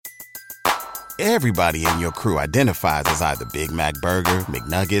Everybody in your crew identifies as either Big Mac Burger,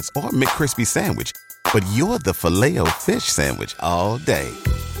 McNuggets, or McCrispy Sandwich. But you're the Filet-O-Fish Sandwich all day.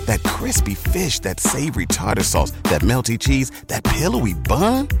 That crispy fish, that savory tartar sauce, that melty cheese, that pillowy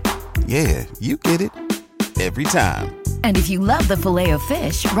bun. Yeah, you get it. Every time. And if you love the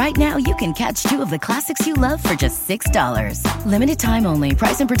Filet-O-Fish, right now you can catch two of the classics you love for just $6. Limited time only.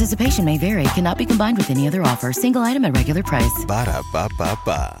 Price and participation may vary. Cannot be combined with any other offer. Single item at regular price.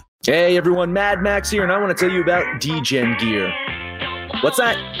 Ba-da-ba-ba-ba. Hey everyone, Mad Max here, and I want to tell you about DGen gear. What's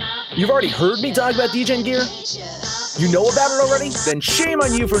that? You've already heard me talk about DGen gear? You know about it already? Then shame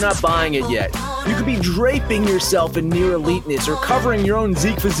on you for not buying it yet. You could be draping yourself in near eliteness or covering your own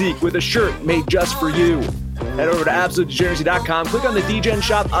Zeke physique with a shirt made just for you. Head over to AbsoluteDegeneracy.com, click on the DGen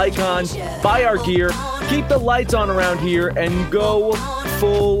shop icon, buy our gear, keep the lights on around here, and go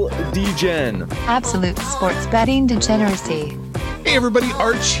full DGen. Absolute sports betting degeneracy. Hey everybody,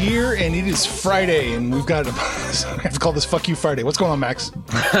 Arch here, and it is Friday, and we've got, I have to call this Fuck You Friday. What's going on, Max?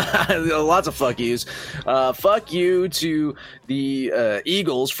 Lots of fuck yous. Fuck you to the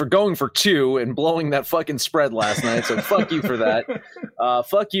Eagles for going for 2 and blowing that fucking spread last night, so fuck you for that.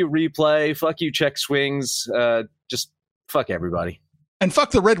 Fuck you Replay, fuck you Check Swings, just fuck everybody. And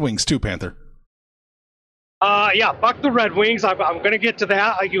fuck the Red Wings too, Panther. Yeah, fuck the Red Wings. I'm going to get to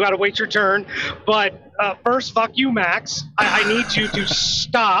that. You got to wait your turn. But first, fuck you, Max. I need you to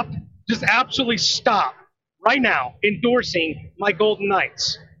stop, just absolutely stop right now endorsing my Golden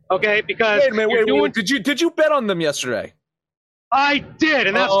Knights. Okay? Because wait a minute, wait. Did you bet on them yesterday? I did,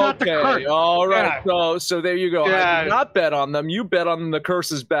 and that's not the curse. All right. Yeah. So there you go. Yeah. I did not bet on them. You bet on them. The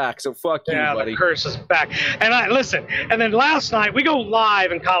curse is back. So fuck you, buddy. The curse is back. And listen. And then last night we go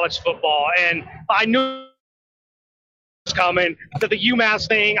live in college football, and I knew coming to the UMass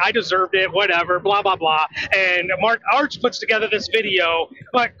thing. I deserved it, whatever, blah, blah, blah. And Mark Arch puts together this video,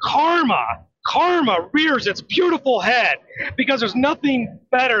 but karma rears its beautiful head because there's nothing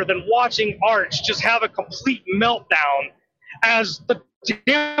better than watching Arch just have a complete meltdown as the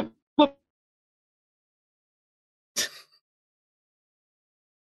Tampa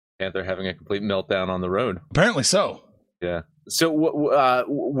Panther having a complete meltdown on the road. Apparently so. Yeah. So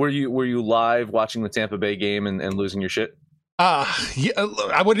were you live watching the Tampa Bay game and losing your shit? Yeah,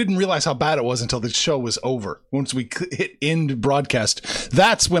 I didn't realize how bad it was until the show was over. Once we hit end broadcast,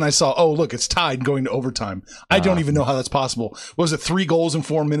 that's when I saw, oh, look, it's tied going to overtime. I don't even know how that's possible. What was it 3 goals in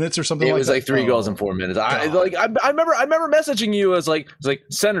 4 minutes or something like that? It was like 3 goals in 4 minutes. I remember messaging you as like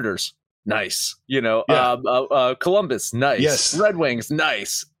Senators, nice. You know, yeah. Columbus, nice. Yes. Red Wings,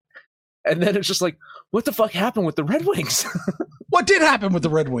 nice. And then it's just like, what the fuck happened with the Red Wings? What did happen with the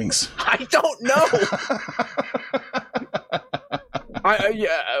Red Wings? I don't know.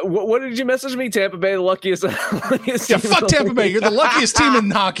 What did you message me? Tampa Bay, the luckiest yeah, fuck Tampa Bay. You're the luckiest team in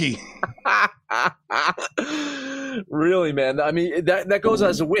hockey. Really, man. I mean, that goes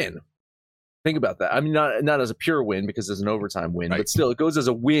as a win. Think about that. I mean, not as a pure win because it's an overtime win, right. But still, it goes as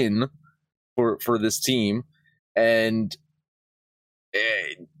a win for this team, and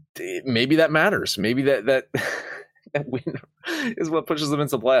maybe that matters. Maybe that win is what pushes them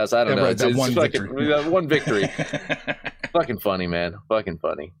into the playoffs. I don't know. Right, that one victory. Fucking funny, man. Fucking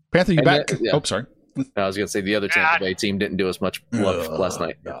funny. Panther, you back? Yeah. Oh, sorry. I was going to say the other Tampa Bay team didn't do us much love last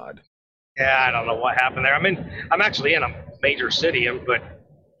night. God. Yeah, I don't know what happened there. I'm actually in a major city, but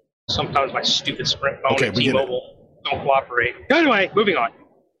sometimes my stupid Sprint phone and T-Mobile don't cooperate. Anyway, moving on.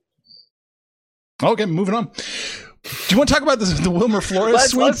 Okay, moving on. Do you want to talk about the Wilmer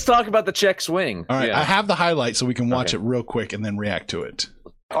Flores swing? Let's talk about the check swing. All right, yeah. I have the highlight so we can watch it real quick and then react to it.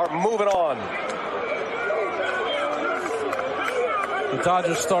 Are moving on. The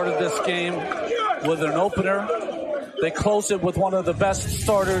Dodgers started this game with an opener. They closed it with one of the best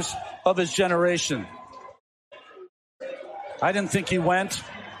starters of his generation. I didn't think he went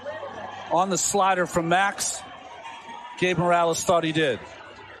on the slider from Max. Gabe Morales thought he did.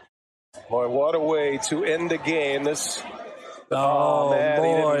 Boy, what a way to end the game. This. Oh, man,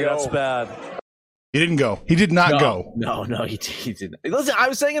 boy, that's bad. He didn't go. He did not go. No, he didn't. Listen, I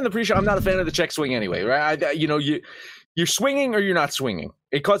was saying in the pre-show, I'm not a fan of the check swing anyway, right? You're swinging or you're not swinging.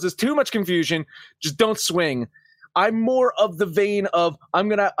 It causes too much confusion. Just don't swing. I'm more of the vein of I'm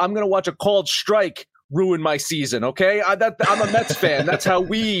gonna watch a called strike ruin my season. Okay, I'm a Mets fan. That's how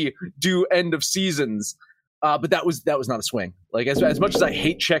we do end of seasons. But that was not a swing. Like as much as I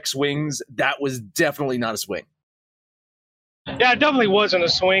hate check swings, that was definitely not a swing. Yeah, it definitely wasn't a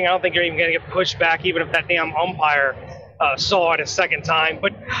swing. I don't think you're even going to get pushed back, even if that damn umpire saw it a second time.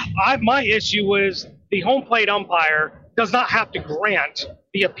 But my issue was the home plate umpire does not have to grant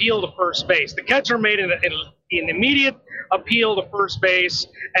the appeal to first base. The catcher made an immediate appeal to first base,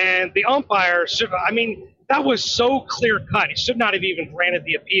 and the umpire that was so clear cut. He should not have even granted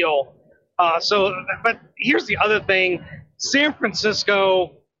the appeal. But here's the other thing. San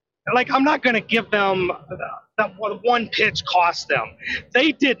Francisco, I'm not going to give them that one pitch cost them.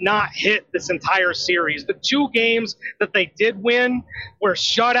 They did not hit this entire series. The 2 games that they did win were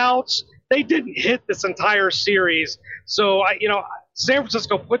shutouts. They didn't hit this entire series. So, San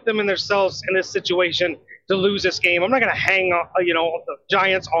Francisco put them in themselves in this situation to lose this game. I'm not going to hang, the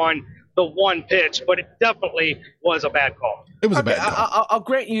Giants on the one pitch, but it definitely was a bad call. It was a bad call. I'll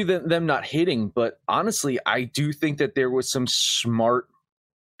grant you them not hitting, but honestly, I do think that there was some smart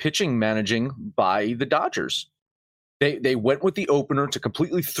pitching managing by the Dodgers. They went with the opener to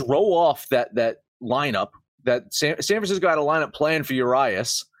completely throw off that lineup. That San Francisco had a lineup planned for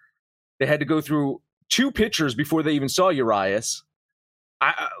Urias. They had to go through 2 pitchers before they even saw Urias.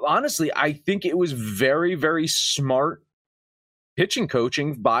 Honestly, I think it was very, very smart pitching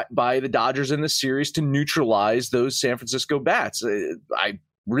coaching by the Dodgers in this series to neutralize those San Francisco bats. I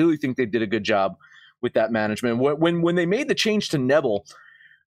really think they did a good job with that management. When they made the change to Neville,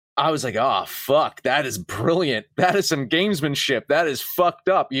 I was like, oh, fuck, that is brilliant. That is some gamesmanship. That is fucked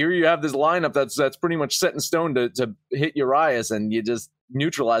up. Here you have this lineup that's pretty much set in stone to hit Urias, and you just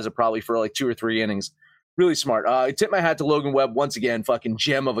neutralize it probably for 2 or 3 innings. Really smart. I tip my hat to Logan Webb once again. Fucking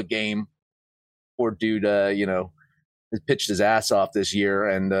gem of a game. Poor dude, has pitched his ass off this year,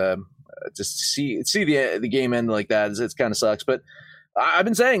 and just see the game end like that, it kind of sucks. But I've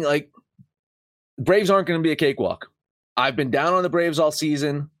been saying, Braves aren't going to be a cakewalk. I've been down on the Braves all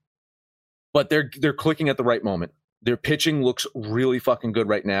season, but they're clicking at the right moment. Their pitching looks really fucking good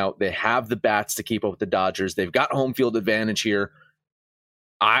right now. They have the bats to keep up with the Dodgers. They've got home field advantage here.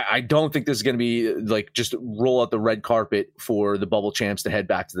 I don't think this is going to be just roll out the red carpet for the bubble champs to head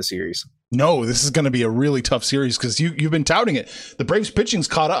back to the series. No, this is going to be a really tough series because you've been touting it. The Braves pitching's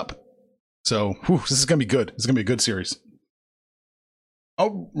caught up. So this is going to be good. It's going to be a good series.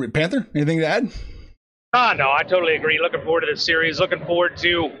 Oh, Panther, anything to add? No, I totally agree. Looking forward to this series. Looking forward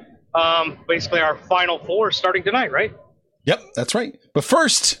to basically our Final Four starting tonight, right? Yep, that's right. But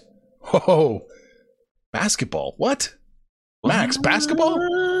first, basketball. What? Max, basketball?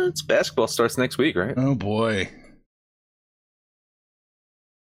 It's basketball starts next week, right? Oh, boy.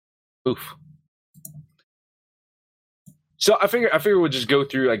 Oof. So I figure we'll just go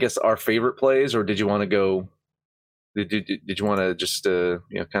through, I guess, our favorite plays, or did you want to go? Did you want to just kind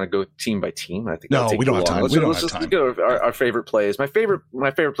of go team by team? I think no, we don't have time. Let's just go over our favorite plays. My favorite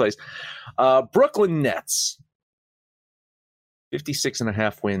plays. Brooklyn Nets.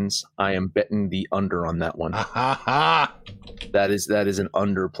 56.5 wins. I am betting the under on that one. That is an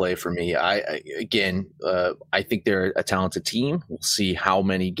under play for me. I think they're a talented team. We'll see how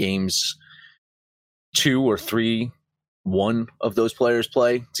many games 2 or 3 one of those players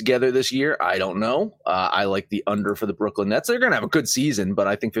play together this year. I don't know. I like the under for the Brooklyn Nets. They're going to have a good season, but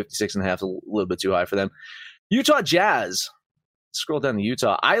I think 56.5 is a little bit too high for them. Utah Jazz. Scroll down to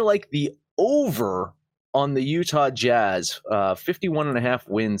Utah. I like the over on the Utah Jazz. 51.5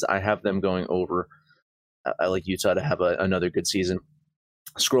 wins. I have them going over. I like Utah to have another good season.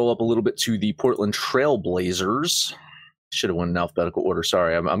 Scroll up a little bit to the Portland Trail Blazers. Should have went in alphabetical order.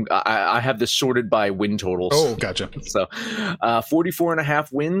 Sorry, I have this sorted by win totals. Oh, gotcha. So,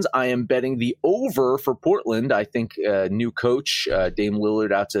 44.5 wins. I am betting the over for Portland. I think new coach Dame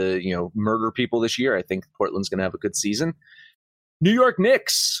Lillard out to murder people this year. I think Portland's going to have a good season. New York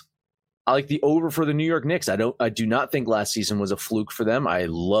Knicks. I like the over for the New York Knicks. I do not think last season was a fluke for them. I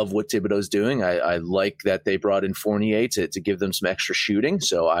love what Thibodeau's doing. I like that they brought in Fournier to give them some extra shooting.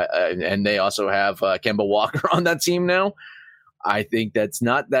 So and they also have Kemba Walker on that team now. I think that's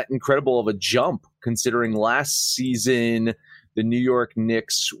not that incredible of a jump considering last season the New York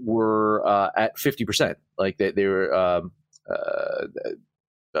Knicks were at 50%. Like they were.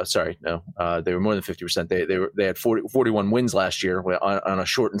 They were more than 50%. They had 41 wins last year on a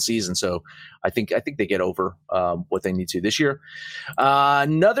shortened season. So I think they get over what they need to this year.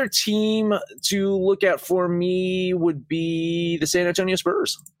 Another team to look at for me would be the San Antonio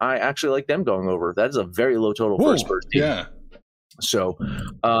Spurs. I actually like them going over. That is a very low total for a Spurs team. Yeah. So,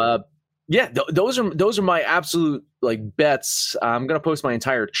 those are my absolute bets. I'm going to post my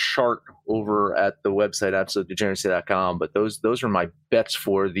entire chart over at the website, absolutedegeneracy.com, but those are my bets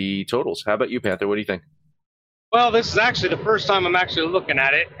for the totals. How about you, Panther? What do you think? Well, this is actually the first time I'm actually looking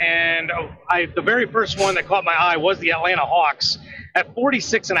at it, and the very first one that caught my eye was the Atlanta Hawks at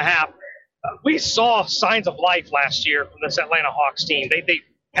 46.5. We saw signs of life last year from this Atlanta Hawks team. They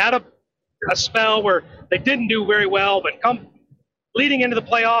had a spell where they didn't do very well, but come leading into the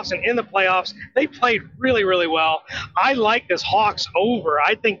playoffs and in the playoffs, they played really, really well. I like this Hawks over.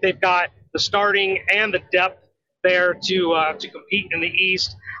 I think they've got the starting and the depth there to compete in the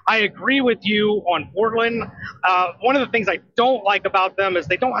East. I agree with you on Portland. One of the things I don't like about them is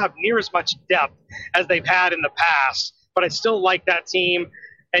they don't have near as much depth as they've had in the past, but I still like that team.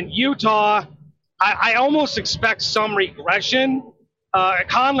 And Utah, I almost expect some regression.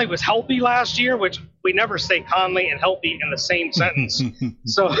 Conley was healthy last year, which we never say Conley and healthy in the same sentence.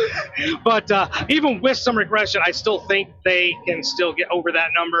 But even with some regression, I still think they can still get over that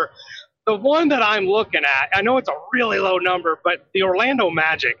number. The one that I'm looking at, I know it's a really low number, but the Orlando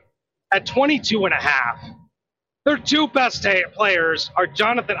Magic at 22.5. Their two best players are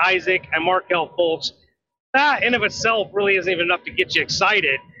Jonathan Isaac and Markelle Fultz. That in of itself really isn't even enough to get you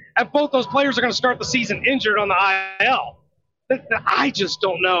excited. And both those players are going to start the season injured on the IL. I just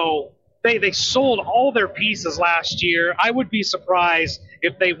don't know. They sold all their pieces last year. I would be surprised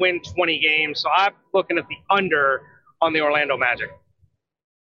if they win 20 games. So I'm looking at the under on the Orlando Magic.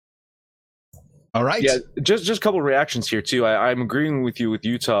 All right. Yeah, just a couple of reactions here, too. I'm agreeing with you with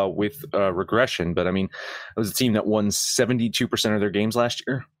Utah with regression, but I mean, it was a team that won 72% of their games last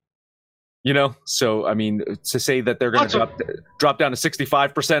year. You know, so I mean, to say that they're going to drop down to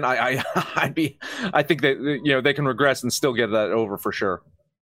 65%, I think that they can regress and still get that over for sure.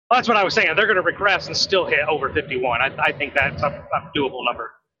 Well, that's what I was saying. They're going to regress and still hit over 51. I think that's a doable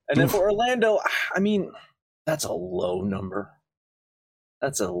number. And then for Orlando, I mean, that's a low number.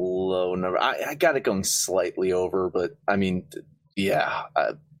 That's a low number. I got it going slightly over, but I mean, yeah,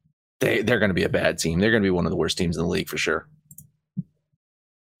 they're going to be a bad team. They're going to be one of the worst teams in the league for sure.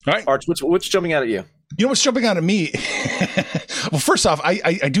 All right. Arch, what's jumping out at you? You know what's jumping out at me? Well, first off,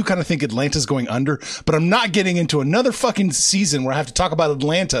 I do kind of think Atlanta's going under, but I'm not getting into another fucking season where I have to talk about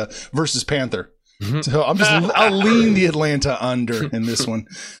Atlanta versus Panther. Mm-hmm. So I'll lean the Atlanta under in this one.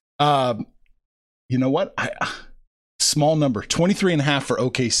 You know what? Small number, 23.5 for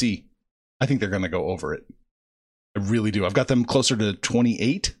OKC. I think they're going to go over it. I really do. I've got them closer to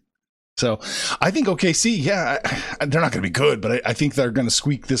 28. So I think OKC, yeah, they're not going to be good, but I think they're going to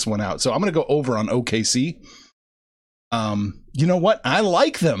squeak this one out. So I'm going to go over on OKC. You know what? I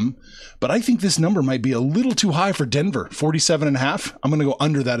like them, but I think this number might be a little too high for Denver, 47.5. I'm going to go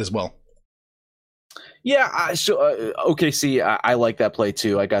under that as well. Yeah, OKC, I like that play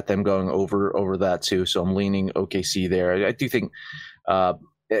too. I got them going over that too, so I'm leaning OKC there. I do think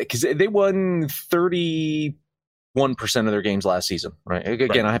because they won 31% of their games last season, right? Again,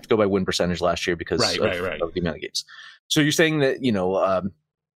 right. I have to go by win percentage last year because of the amount of games. So you're saying that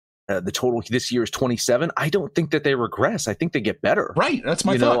the total this year is 27. I don't think that they regress. I think they get better. Right, that's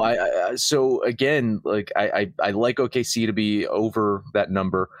my thought. So again, like I like OKC to be over that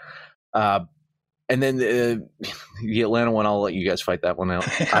number. And then the Atlanta one, I'll let you guys fight that one out.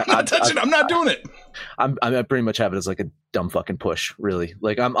 I'm not doing it. I pretty much have it as like a dumb fucking push, really.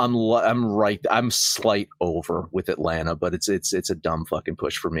 Like I'm slight over with Atlanta, but it's a dumb fucking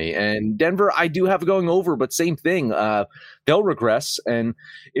push for me. And Denver, I do have going over, but same thing. They'll regress, and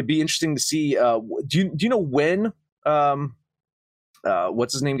it'd be interesting to see. Do you know when?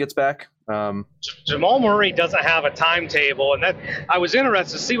 What's his name gets back? Jamal Murray doesn't have a timetable, and that I was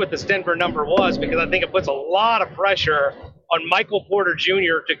interested to see what this Denver number was because I think it puts a lot of pressure on Michael Porter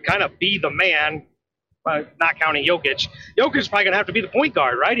Jr. to kind of be the man, not counting Jokic. Jokic's probably going to have to be the point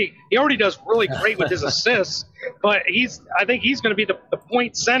guard, right? He already does really great with his assists, but I think he's going to be the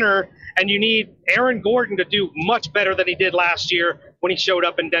point center, and you need Aaron Gordon to do much better than he did last year when he showed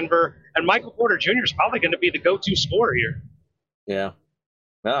up in Denver, and Michael Porter Jr. is probably going to be the go-to scorer here. Yeah.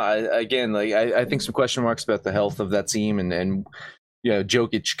 No, I think some question marks about the health of that team and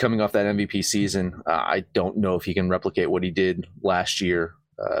Jokic coming off that MVP season. I don't know if he can replicate what he did last year.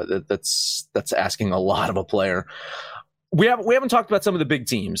 That's asking a lot of a player. We haven't talked about some of the big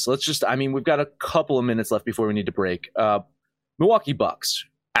teams. We've got a couple of minutes left before we need to break. Milwaukee Bucks,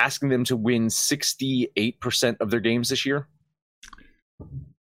 asking them to win 68% of their games this year.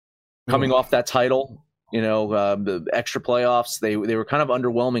 Coming off that title. The extra playoffs, they were kind of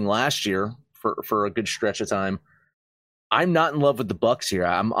underwhelming last year for a good stretch of time. I'm not in love with the Bucks here.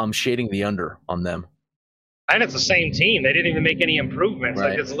 I'm shading the under on them. And it's the same team. They didn't even make any improvements. Right.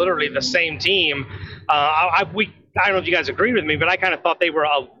 Like it's literally the same team. I don't know if you guys agree with me, but I kind of thought they were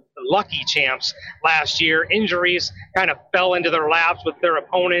lucky champs last year. Injuries kind of fell into their laps with their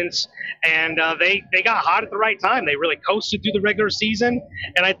opponents, and they got hot at the right time. They really coasted through the regular season,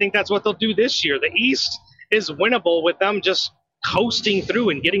 and I think that's what they'll do this year. The East is winnable with them just coasting through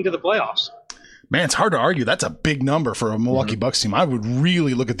and getting to the playoffs. Man, it's hard to argue. That's a big number for a Milwaukee Bucks team. I would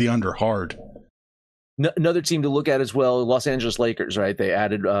really look at the under hard. Another team to look at as well, Los Angeles Lakers, right? They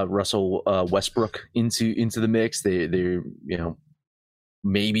added Russell Westbrook into the mix. They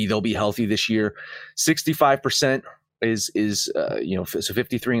maybe they'll be healthy this year. 65% is so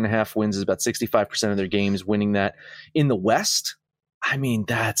 53.5 wins is about 65% of their games winning that. In the West, I mean,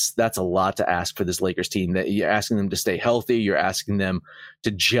 that's a lot to ask for this Lakers team. That you're asking them to stay healthy. You're asking them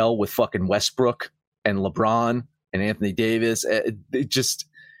to gel with fucking Westbrook and LeBron and Anthony Davis.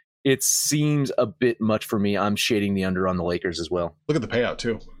 It seems a bit much for me. I'm shading the under on the Lakers as well. Look at the payout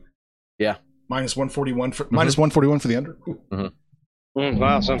too. Yeah. Minus 141 for minus 141 for the under.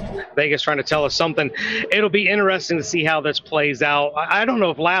 Wow, so Vegas trying to tell us something. It'll be interesting to see how this plays out. I don't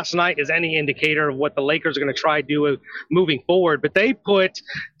know if last night is any indicator of what the Lakers are going to try to do moving forward, but they put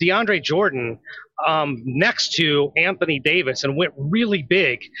DeAndre Jordan next to Anthony Davis and went really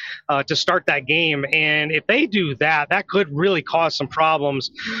big to start that game. And if they do that, that could really cause some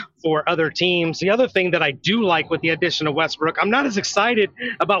problems for other teams. The other thing that I do like with the addition of Westbrook, I'm not as excited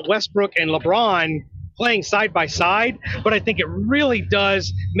about Westbrook and LeBron playing side by side, but I think it really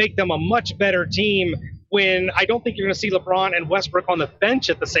does make them a much better team when I don't think you're going to see LeBron and Westbrook on the bench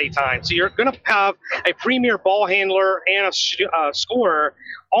at the same time. So you're going to have a premier ball handler and a scorer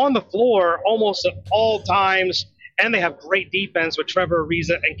on the floor almost at all times, and they have great defense with Trevor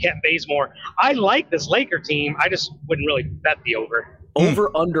Ariza and Kent Bazemore. I like this Laker team. I just wouldn't really bet the over.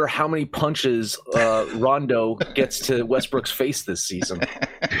 Over under how many punches Rondo gets to Westbrook's face this season.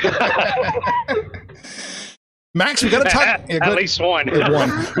 Max, we got to talk. At least one. We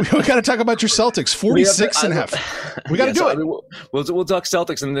got to talk about your Celtics. 46.5. We got to do it. We'll talk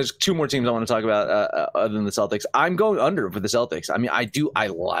Celtics, and there's two more teams I want to talk about other than the Celtics. I'm going under for the Celtics. I mean, I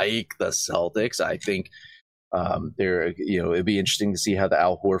like the Celtics. I think it'd be interesting to see how the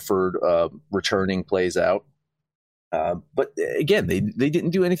Al Horford returning plays out. But again, they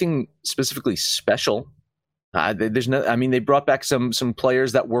didn't do anything specifically special. They brought back some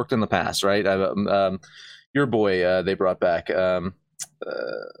players that worked in the past, right? Your boy, they brought back. The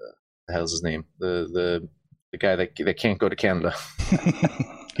hell's his name? The guy that can't go to Canada.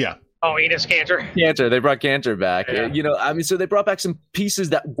 Yeah. Oh, Enes Kanter. Kanter. They brought Kanter back. Yeah. So they brought back some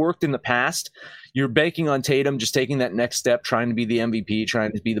pieces that worked in the past. You're banking on Tatum just taking that next step, trying to be the MVP,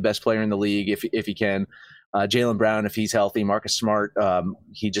 trying to be the best player in the league if he can. Jaylen Brown, if he's healthy. Marcus Smart,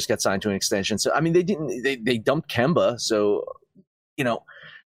 he just got signed to an extension. So I mean, they dumped Kemba. So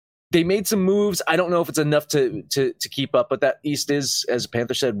they made some moves. I don't know if it's enough to keep up, but that East is, as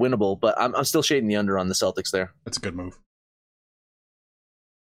Panther said, winnable. But I'm still shading the under on the Celtics there. That's a good move.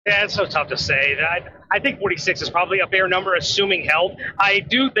 Yeah, it's so tough to say. I think 46 is probably a fair number, assuming health. I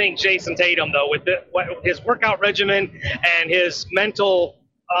do think Jason Tatum, though, with his workout regimen and his mental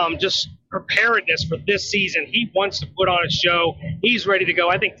just preparedness for this season, he wants to put on a show. He's ready to go.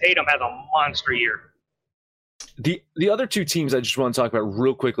 I think Tatum has a monster year. The other two teams I just want to talk about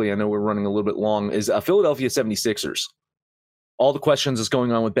real quickly, I know we're running a little bit long, is Philadelphia 76ers. All the questions that's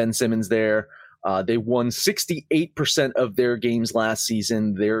going on with Ben Simmons there. They won 68% of their games last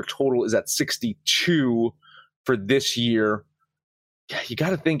season. Their total is at 62 for this year. You got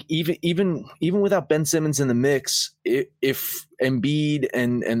to think, even without Ben Simmons in the mix, if Embiid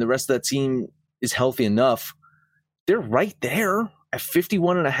and the rest of that team is healthy enough, they're right there at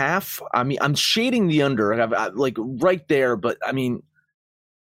 51.5. I mean, I'm shading the under, like right there, but I mean,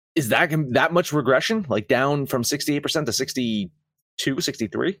 is that much regression? Like down from 68% to 62,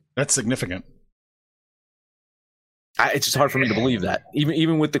 63? That's significant. It's just hard for me to believe that,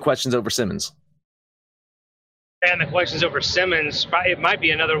 even with the questions over Simmons. And the questions over Simmons, it might be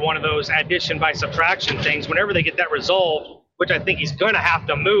another one of those addition by subtraction things. Whenever they get that resolved, which I think he's going to have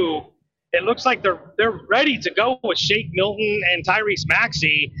to move, it looks like they're ready to go with Shake Milton and Tyrese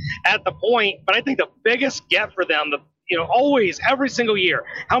Maxey at the point. But I think the biggest get for them, always, every single year,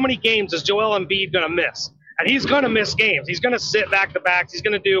 how many games is Joel Embiid going to miss? And he's going to miss games. He's going to sit back-to-backs. He's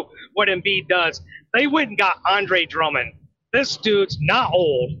going to do what Embiid does. They went and got Andre Drummond. This dude's not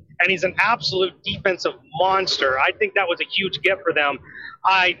old, and he's an absolute defensive monster. I think that was a huge get for them.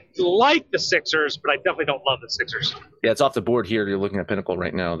 I like the Sixers, but I definitely don't love the Sixers. Yeah, it's off the board here. You're looking at Pinnacle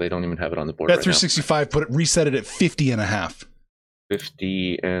right now. They don't even have it on the board right now. Bet365 reset it at 50.5.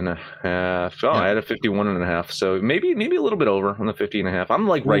 50.5. Oh, yeah. I had a 51.5. So maybe a little bit over on the 50.5. I'm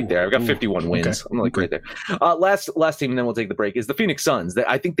like right there. I've got 51 wins. Okay. I'm like right there. Last team, and then we'll take the break, is the Phoenix Suns.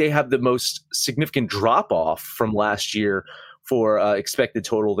 I think they have the most significant drop off from last year for expected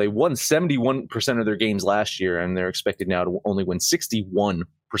total. They won 71% of their games last year, and they're expected now to only win 61%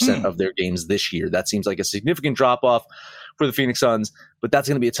 of their games this year. That seems like a significant drop off for the Phoenix Suns, but that's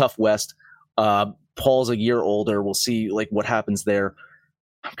going to be a tough West. Paul's a year older. We'll see what happens there.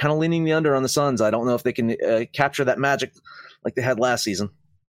 I'm kind of leaning the under on the Suns. I don't know if they can capture that magic like they had last season.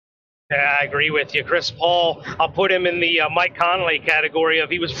 Yeah, I agree with you. Chris Paul, I'll put him in the Mike Conley category of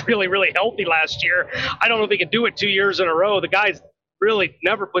he was really, really healthy last year. I don't know if he can do it 2 years in a row. The guy's really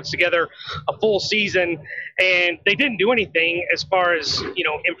never puts together a full season, and they didn't do anything as far as,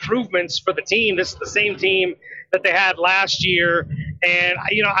 improvements for the team. This is the same team that they had last year. And,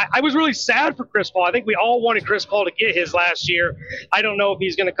 I was really sad for Chris Paul. I think we all wanted Chris Paul to get his last year. I don't know if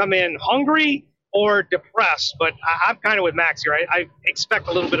he's going to come in hungry or depressed, but I'm kind of with Max here. I expect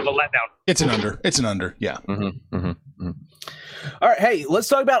a little bit of a letdown. It's an under. Yeah. All right. Hey, let's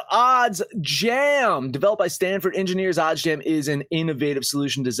talk about Odds Jam. Developed by Stanford engineers, Odds Jam is an innovative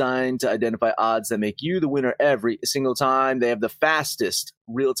solution designed to identify odds that make you the winner every single time. They have the fastest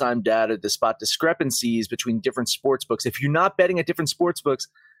real-time data to spot discrepancies between different sports books. If you're not betting at different sports books,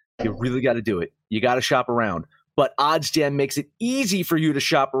 you really got to do it. You got to shop around. But Odds Jam makes it easy for you to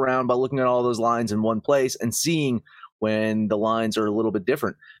shop around by looking at all those lines in one place and seeing when the lines are a little bit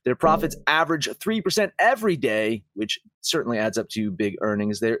different. Their profits average 3% every day, which certainly adds up to big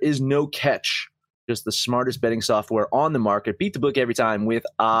earnings. There is no catch. Just the smartest betting software on the market. Beat the book every time with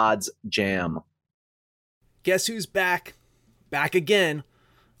Odds Jam. Guess who's back? Back again.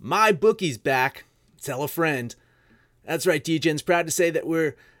 My bookie's back. Tell a friend. That's right, DJ's proud to say that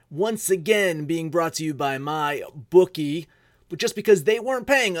we're once again being brought to you by My Bookie. But just because they weren't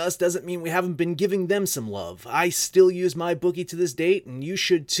paying us doesn't mean we haven't been giving them some love. I still use My Bookie to this date, and you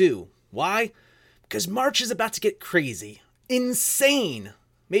should too. Why? Because March is about to get crazy. Insane.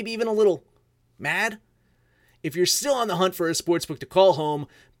 Maybe even a little mad. If you're still on the hunt for a sportsbook to call home,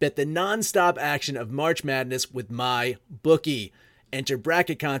 bet the non-stop action of March Madness with My Bookie. Enter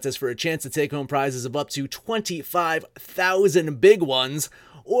bracket contests for a chance to take home prizes of up to 25,000 big ones,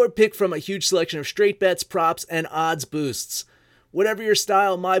 or pick from a huge selection of straight bets, props, and odds boosts. Whatever your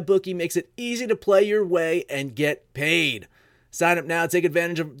style, MyBookie makes it easy to play your way and get paid. Sign up now, take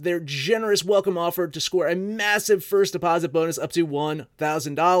advantage of their generous welcome offer to score a massive first deposit bonus up to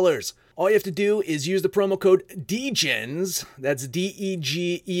 $1,000. All you have to do is use the promo code DEGENS, that's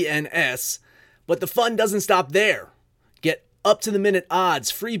DEGENS, but the fun doesn't stop there. Get up-to-the-minute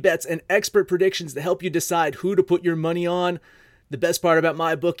odds, free bets, and expert predictions to help you decide who to put your money on. The best part about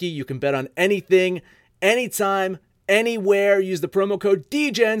MyBookie, you can bet on anything, anytime, anywhere. Use the promo code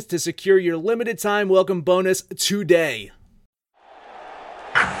DEGENS to secure your limited time welcome bonus today.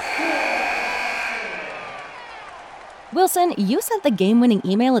 Wilson, you sent the game-winning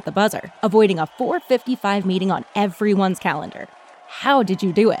email at the buzzer, avoiding a 4:55 meeting on everyone's calendar. How did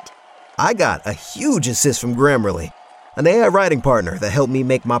you do it? I got a huge assist from Grammarly, an AI writing partner that helped me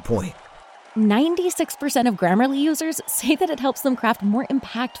make my point. 96% of Grammarly users say that it helps them craft more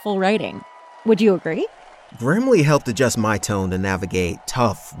impactful writing. Would you agree? Grammarly helped adjust my tone to navigate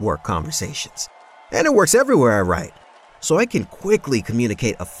tough work conversations. And it works everywhere I write, so I can quickly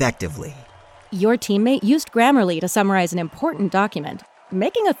communicate effectively. Your teammate used Grammarly to summarize an important document,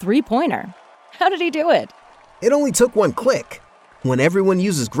 making a 3-pointer. How did he do it? It only took one click. When everyone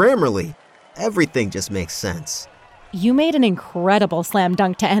uses Grammarly, everything just makes sense. You made an incredible slam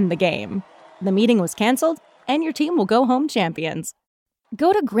dunk to end the game. The meeting was canceled, and your team will go home champions.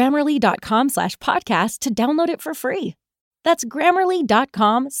 Go to Grammarly.com/podcast to download it for free. That's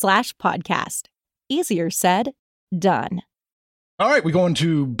Grammarly.com/podcast. Easier said, done. All right, we going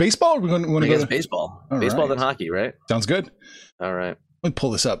to baseball? We're going to go to baseball. All baseball right. than hockey, right? Sounds good. All right. Let me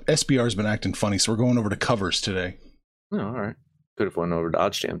pull this up. SBR's been acting funny, so we're going over to covers today. Oh, all right. Could have went over to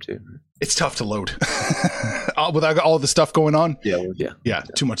Odds Jam too. It's tough to load without all the stuff going on. Yeah.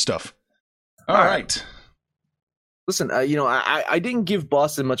 Too much stuff. All right. Listen, I didn't give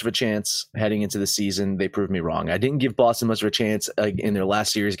Boston much of a chance heading into the season. They proved me wrong. I didn't give Boston much of a chance in their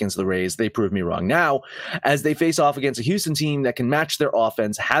last series against the Rays. They proved me wrong. Now, as they face off against a Houston team that can match their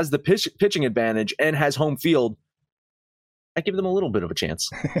offense, has the pitching advantage, and has home field, I give them a little bit of a chance.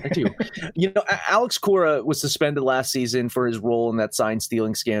 I do. Alex Cora was suspended last season for his role in that sign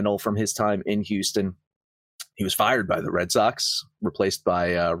stealing scandal from his time in Houston. He was fired by the Red Sox, replaced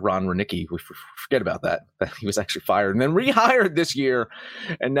by Ron Ronicky. We forget about that. He was actually fired and then rehired this year.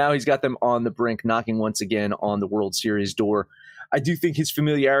 And now he's got them on the brink, knocking once again on the World Series door. I do think his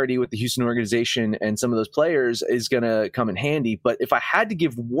familiarity with the Houston organization and some of those players is going to come in handy. But if I had to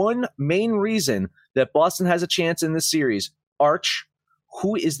give one main reason that Boston has a chance in this series, Arch,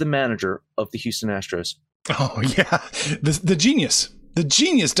 who is the manager of the Houston Astros? Oh, yeah. The genius,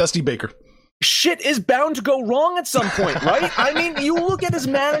 Dusty Baker. Shit is bound to go wrong at some point, right? I mean, you look at his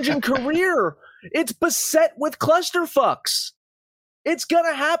managing career, it's beset with clusterfucks. It's going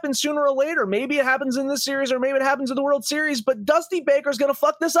to happen sooner or later. Maybe it happens in this series or maybe it happens in the World Series, but Dusty Baker's going to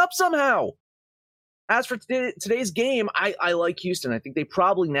fuck this up somehow. As for today's game, I like Houston. I think they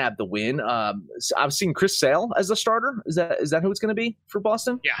probably nabbed the win. I've seen Chris Sale as the starter. Is that who it's going to be for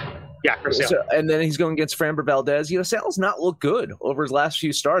Boston? Yeah, Chris Sale. So, and then he's going against Framber Valdez. Sale's not looked good over his last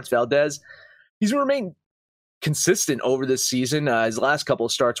few starts. Valdez, he's remained consistent over this season. His last couple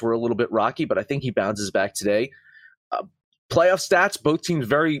of starts were a little bit rocky, but I think he bounces back today. Playoff stats, both teams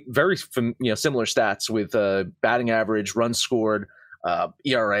very, very similar stats with batting average, runs scored,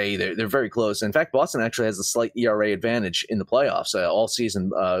 ERA. They're very close. In fact, Boston actually has a slight ERA advantage in the playoffs. All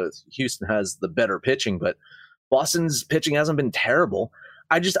season, Houston has the better pitching, but Boston's pitching hasn't been terrible.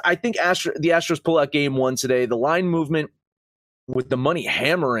 I think the Astros pull out game one today. The line movement with the money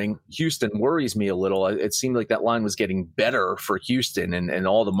hammering Houston worries me a little. It seemed like that line was getting better for Houston and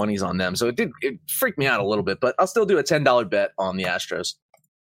all the money's on them. So it freaked me out a little bit, but I'll still do a $10 bet on the Astros.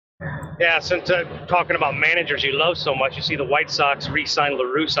 Yeah, since talking about managers you love so much, you see the White Sox re-sign La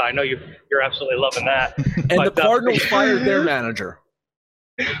Russa. I know you're absolutely loving that. And the Cardinals fired their manager.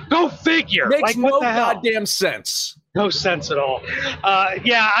 Go figure. Makes no goddamn sense. No sense at all.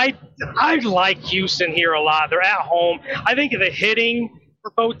 I like Houston here a lot. They're at home. I think the hitting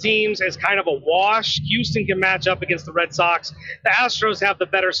for both teams is kind of a wash. Houston can match up against the Red Sox. The Astros have the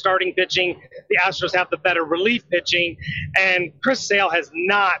better starting pitching. The Astros have the better relief pitching. And Chris Sale has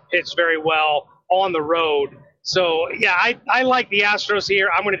not pitched very well on the road. So, yeah, I like the Astros here.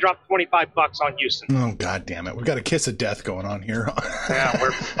 I'm going to drop $25 on Houston. Oh, God damn it. We've got a kiss of death going on here. Yeah,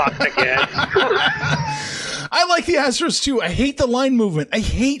 we're fucked again. I like the Astros, too. I hate the line movement. I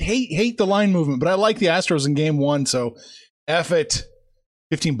hate the line movement, but I like the Astros in game one, so F it.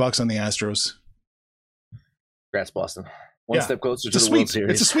 $15 on the Astros. Congrats, Boston. One step closer to the sweep. World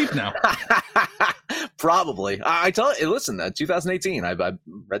Series. It's a sweep now. Probably. I tell you, listen, 2018, I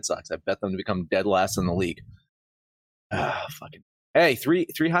Red Sox, I bet them to become dead last in the league. Fucking. Hey, three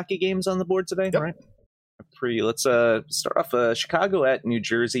hockey games on the board today, yep. Right? Let's start off Chicago at New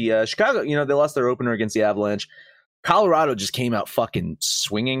Jersey. Chicago, they lost their opener against the Avalanche. Colorado just came out fucking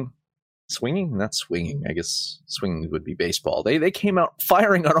swinging. Swinging? Not swinging. I guess swinging would be baseball. They came out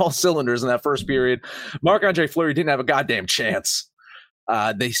firing on all cylinders in that first period. Marc-Andre Fleury didn't have a goddamn chance.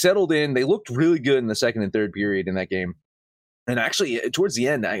 They settled in. They looked really good in the second and third period in that game. And actually, towards the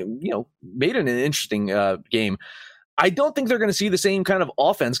end, made it an interesting game. I don't think they're going to see the same kind of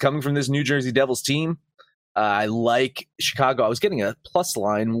offense coming from this New Jersey Devils team. I like Chicago. I was getting a plus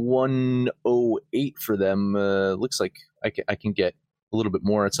line 108 for them. Looks like I can get a little bit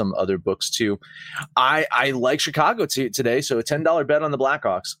more at some other books too. I like Chicago today, so a $10 bet on the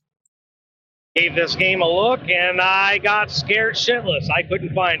Blackhawks. Gave this game a look, and I got scared shitless. I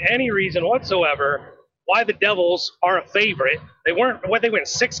couldn't find any reason whatsoever why the Devils are a favorite. They went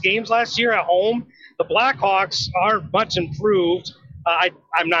 6 games last year at home. The Blackhawks are much improved.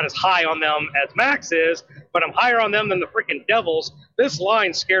 I'm not as high on them as Max is, but I'm higher on them than the freaking Devils. This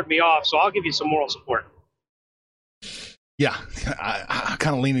line scared me off, so I'll give you some moral support. Yeah, I'm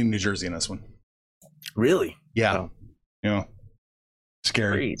kind of leaning New Jersey in this one. Really? Yeah.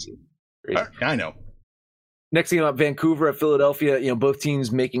 Scary. Crazy. I know. Next thing about Vancouver at Philadelphia, both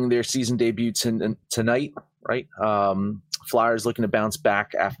teams making their season debut tonight, right? Flyers looking to bounce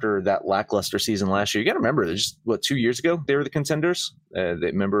back after that lackluster season last year. You got to remember, just 2 years ago they were the contenders. It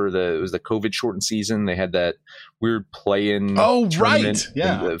was the COVID shortened season. They had that weird play-in. Oh, tournament, right,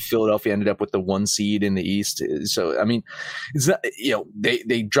 yeah. Philadelphia ended up with the 1 seed in the East. So I mean, it's not,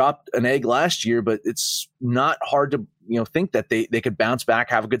 they dropped an egg last year, but it's not hard to think that they could bounce back,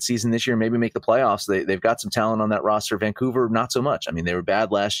 have a good season this year, maybe make the playoffs. They've got some talent on that roster. Vancouver, not so much. I mean, they were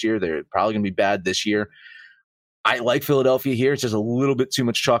bad last year. They're probably going to be bad this year. I like Philadelphia here. It's just a little bit too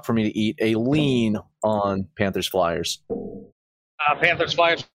much chalk for me to eat. A lean on Panthers-Flyers.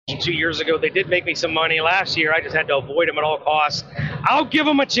 Panthers-Flyers 2 years ago, they did make me some money last year. I just had to avoid them at all costs. I'll give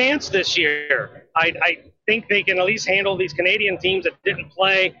them a chance this year. I think they can at least handle these Canadian teams that didn't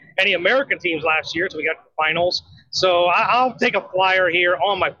play any American teams last year, so we got to the finals. So I'll take a flyer here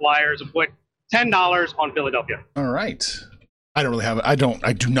on my Flyers and put $10 on Philadelphia. All right. I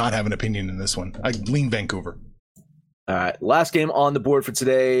do not have an opinion in this one. I lean Vancouver. All right, last game on the board for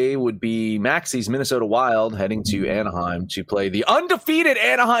today would be Maxie's Minnesota Wild heading to Anaheim to play the undefeated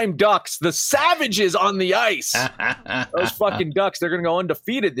Anaheim Ducks, the Savages on the ice. Those fucking Ducks, they're going to go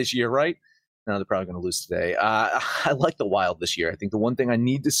undefeated this year, right? No, they're probably going to lose today. I like the Wild this year. I think the one thing I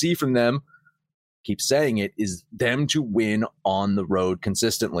need to see from them, keep saying it, is them to win on the road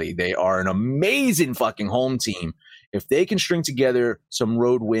consistently. They are an amazing fucking home team. If they can string together some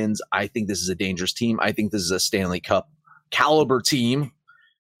road wins, I think this is a dangerous team. I think this is a Stanley Cup caliber team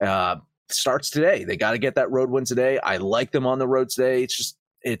starts today. They got to get that road win today. I like them on the road today.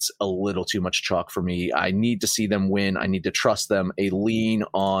 It's a little too much chalk for me. I need to see them win. I need to trust them. A lean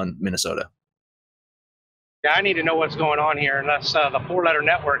on Minnesota. Yeah, I need to know what's going on here, unless the four-letter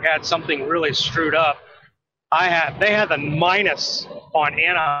network had something really screwed up. They had the minus on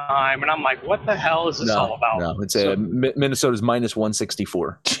Anaheim, and I'm like, what the hell is this all about? No, it's Minnesota's minus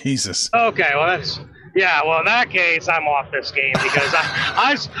 164. Jesus. Okay, well in that case, I'm off this game because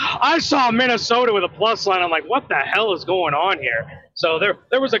I saw Minnesota with a plus line. I'm like, what the hell is going on here? So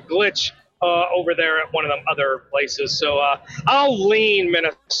there was a glitch over there at one of them other places. So I'll lean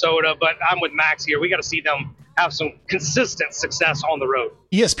Minnesota, but I'm with Max here. We got to see them have some consistent success on the road.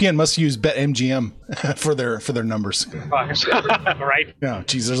 ESPN must use BetMGM for their numbers. Right? Yeah,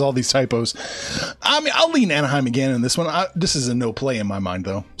 geez, there's all these typos. I mean, I'll lean Anaheim again in this one. This is a no play in my mind,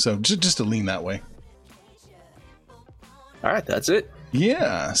 though. So just to lean that way. All right, that's it.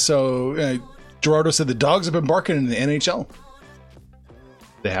 Yeah. So Gerardo said the dogs have been barking in the NHL.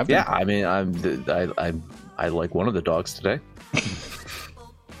 They have been. Yeah, I mean, I like one of the dogs today.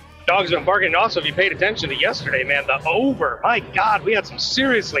 Dogs have been barking. Also, if you paid attention to yesterday, man, the over. My God, we had some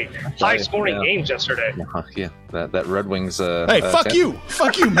seriously high-scoring games yesterday. Yeah, that Red Wings. Hey, fuck you,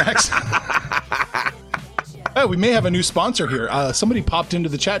 Max. Oh, we may have a new sponsor here. Somebody popped into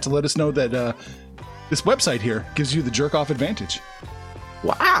the chat to let us know that this website here gives you the jerk-off advantage.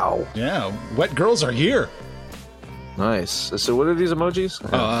 Wow. Yeah, wet girls are here. Nice. So what are these emojis?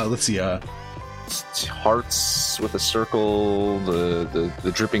 Let's see. Hearts with a circle,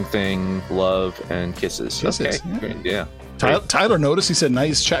 the dripping thing, love, and kisses. Okay. Yeah. Tyler noticed. He said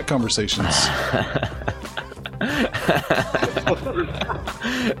nice chat conversations.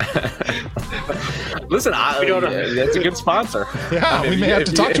 Listen, that's a good sponsor. Yeah, we may have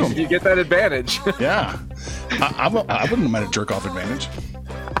to talk to him. You get that advantage. Yeah. I wouldn't mind a jerk-off advantage.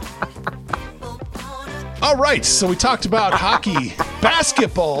 All right, so we talked about hockey,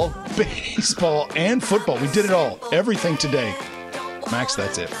 basketball, baseball, and football. We did it all. Everything today. Max,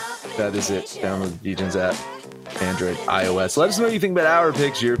 that's it. That is it. Download the DJs app. Android, iOS. Let us know what you think about our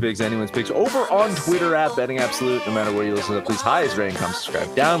picks, your picks, anyone's picks over on Twitter at Betting Absolute. No matter where you listen to, please highest rating, come subscribe,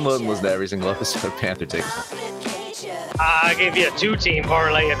 download, and listen to every single episode. Panther takes it. I gave you a 2-team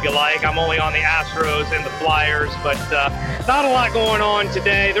parlay if you like. I'm only on the Astros and the Flyers, but not a lot going on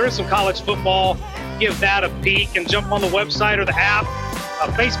today. There is some college football. Give that a peek and jump on the website or the app,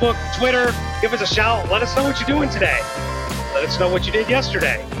 Facebook, Twitter. Give us a shout. Let us know what you're doing today. Let us know what you did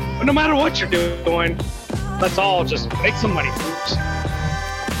yesterday. But no matter what you're doing, let's all just make some money, folks.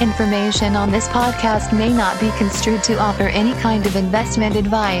 Information on this podcast may not be construed to offer any kind of investment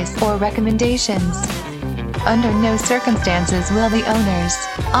advice or recommendations. Under no circumstances will the owners,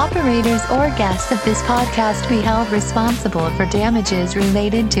 operators, or guests of this podcast be held responsible for damages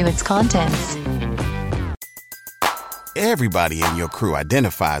related to its contents. Everybody in your crew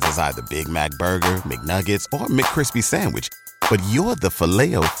identifies as either Big Mac Burger, McNuggets, or McCrispy Sandwich. But you're the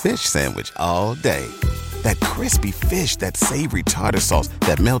Filet-O-Fish Sandwich all day. That crispy fish, that savory tartar sauce,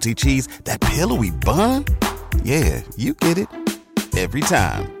 that melty cheese, that pillowy bun. Yeah, you get it. Every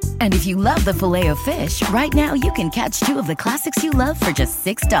time. And if you love the Filet-O-Fish, right now you can catch two of the classics you love for just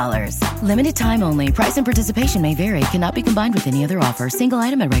 $6. Limited time only. Price and participation may vary. Cannot be combined with any other offer. Single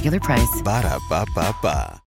item at regular price. Ba-da-ba-ba-ba.